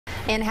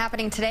And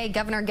happening today,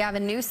 Governor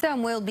Gavin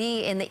Newsom will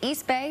be in the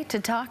East Bay to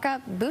talk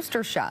up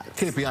booster shots.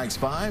 KPIX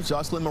 5,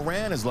 Jocelyn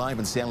Moran is live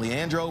in San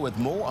Leandro with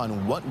more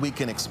on what we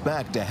can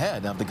expect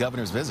ahead of the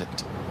governor's visit.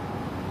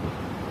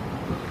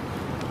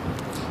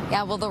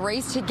 Yeah, well, the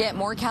race to get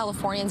more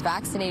Californians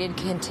vaccinated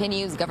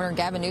continues. Governor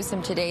Gavin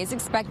Newsom today is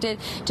expected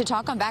to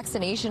talk on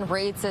vaccination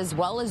rates as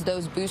well as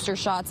those booster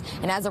shots.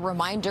 And as a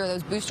reminder,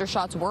 those booster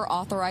shots were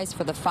authorized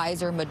for the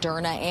Pfizer,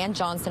 Moderna, and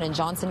Johnson &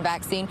 Johnson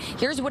vaccine.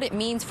 Here's what it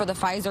means for the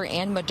Pfizer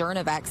and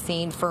Moderna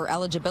vaccine for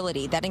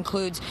eligibility. That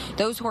includes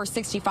those who are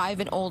 65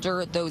 and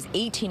older, those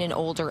 18 and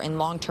older in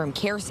long-term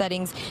care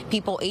settings,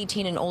 people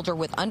 18 and older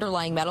with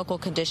underlying medical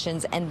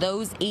conditions, and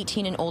those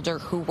 18 and older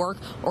who work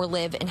or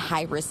live in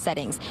high-risk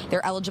settings.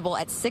 They're eligible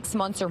at 6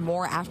 months or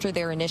more after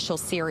their initial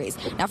series.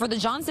 Now, for the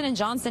Johnson &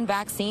 Johnson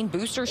vaccine,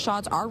 booster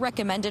shots are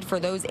recommended for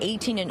those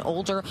 18 and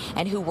older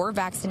and who were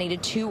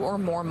vaccinated 2 or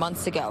more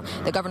months ago.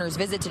 The governor's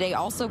visit today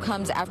also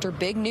comes after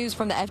big news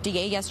from the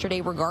FDA yesterday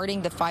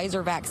regarding the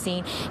Pfizer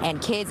vaccine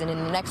and kids. And in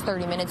the next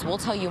 30 minutes, we'll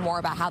tell you more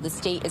about how the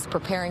state is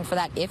preparing for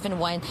that if and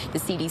when the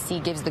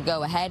CDC gives the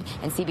go-ahead.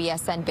 And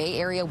CBSN Bay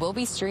Area will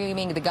be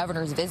streaming the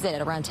governor's visit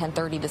at around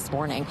 10:30 this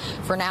morning.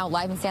 For now,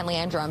 live in San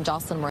Leandro, I'm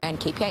Jocelyn Moran,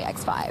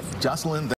 KPIX 5. Jocelyn.